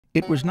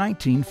It was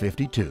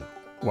 1952.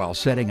 While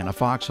sitting in a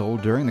foxhole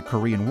during the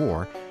Korean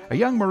War, a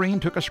young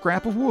Marine took a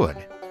scrap of wood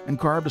and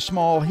carved a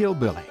small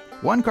hillbilly.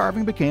 One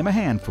carving became a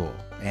handful,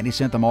 and he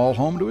sent them all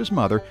home to his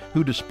mother,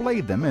 who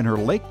displayed them in her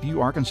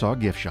Lakeview, Arkansas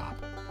gift shop.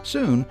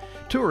 Soon,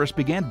 tourists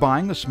began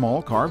buying the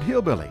small carved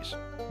hillbillies.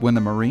 When the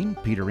Marine,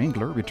 Peter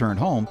Engler, returned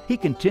home, he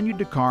continued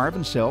to carve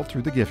and sell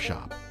through the gift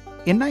shop.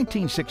 In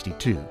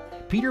 1962,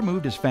 Peter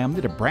moved his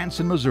family to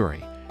Branson, Missouri,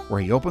 where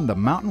he opened the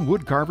Mountain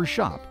Woodcarver's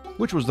Shop,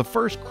 which was the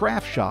first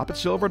craft shop at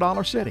Silver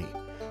Dollar City,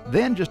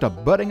 then just a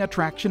budding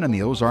attraction in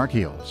the Ozark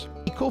Hills.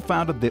 He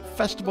co-founded the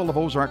Festival of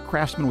Ozark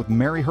Craftsmen with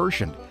Mary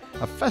Hershend,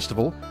 a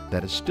festival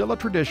that is still a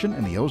tradition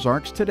in the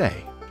Ozarks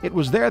today. It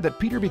was there that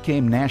Peter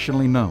became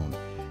nationally known,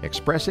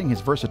 expressing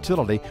his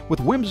versatility with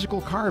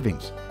whimsical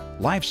carvings,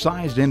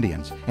 life-sized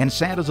Indians, and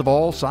Santas of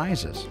all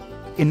sizes.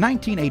 In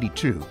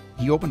 1982,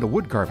 he opened a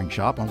woodcarving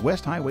shop on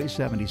West Highway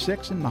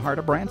 76 in the heart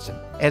of Branson.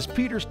 As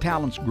Peter's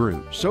talents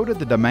grew, so did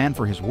the demand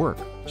for his work.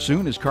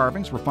 Soon his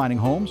carvings were finding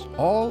homes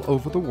all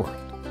over the world.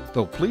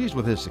 Though pleased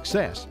with his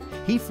success,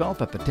 he felt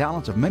that the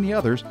talents of many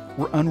others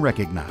were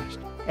unrecognized.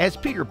 As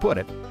Peter put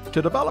it,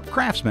 to develop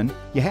craftsmen,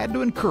 you had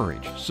to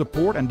encourage,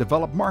 support, and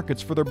develop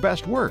markets for their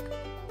best work.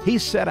 He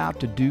set out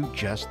to do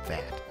just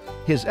that.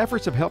 His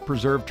efforts have helped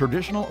preserve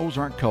traditional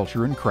Ozark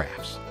culture and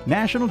crafts.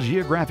 National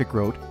Geographic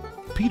wrote,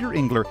 "Peter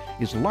Engler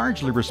is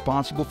largely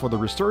responsible for the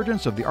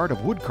resurgence of the art of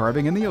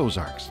woodcarving in the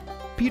Ozarks."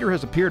 Peter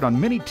has appeared on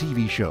many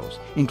TV shows,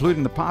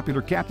 including the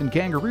popular Captain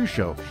Kangaroo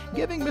show,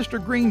 giving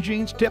Mr. Green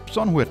Jeans tips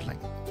on whittling.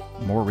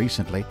 More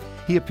recently,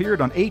 he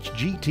appeared on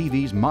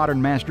HGTV's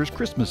Modern Masters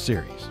Christmas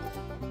series.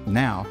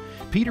 Now,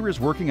 Peter is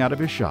working out of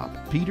his shop,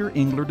 Peter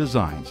Engler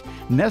Designs,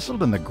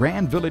 nestled in the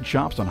Grand Village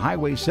Shops on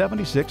Highway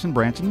 76 in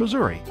Branson,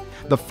 Missouri,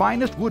 the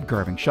finest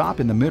woodcarving shop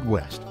in the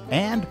Midwest,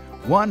 and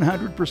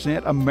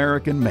 100%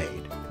 American made.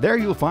 There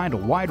you'll find a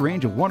wide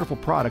range of wonderful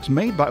products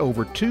made by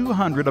over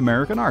 200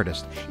 American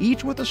artists,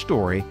 each with a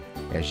story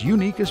as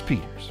unique as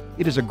Peter's.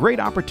 It is a great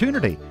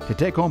opportunity to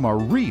take home a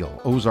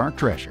real Ozark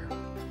treasure.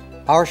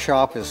 Our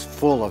shop is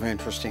full of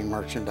interesting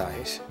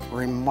merchandise,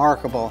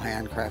 remarkable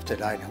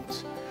handcrafted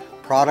items,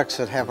 products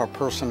that have a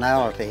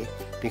personality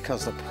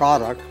because the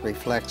product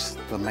reflects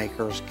the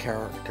maker's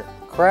character.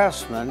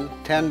 Craftsmen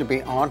tend to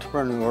be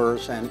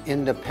entrepreneurs and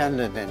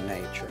independent in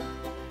nature.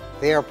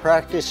 They are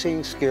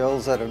practicing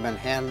skills that have been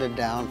handed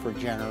down for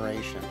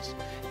generations,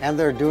 and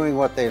they're doing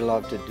what they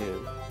love to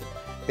do.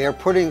 They are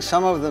putting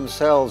some of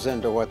themselves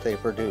into what they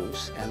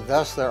produce, and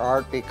thus their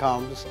art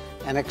becomes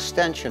an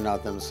extension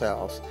of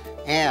themselves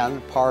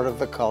and part of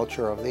the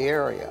culture of the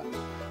area.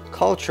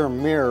 Culture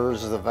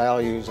mirrors the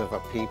values of a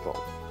people.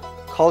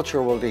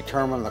 Culture will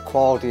determine the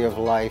quality of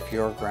life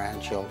your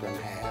grandchildren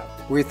have.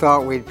 We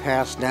thought we'd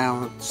pass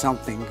down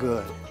something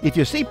good. If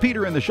you see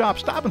Peter in the shop,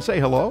 stop and say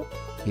hello.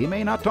 He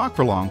may not talk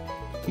for long.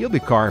 He'll be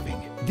carving.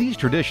 These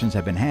traditions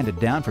have been handed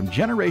down from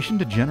generation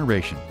to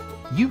generation.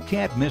 You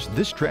can't miss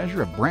this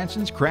treasure of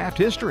Branson's craft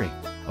history.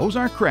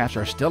 Ozark crafts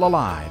are still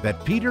alive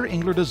at Peter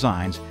Engler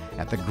Designs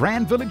at the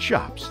Grand Village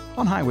Shops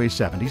on Highway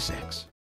 76.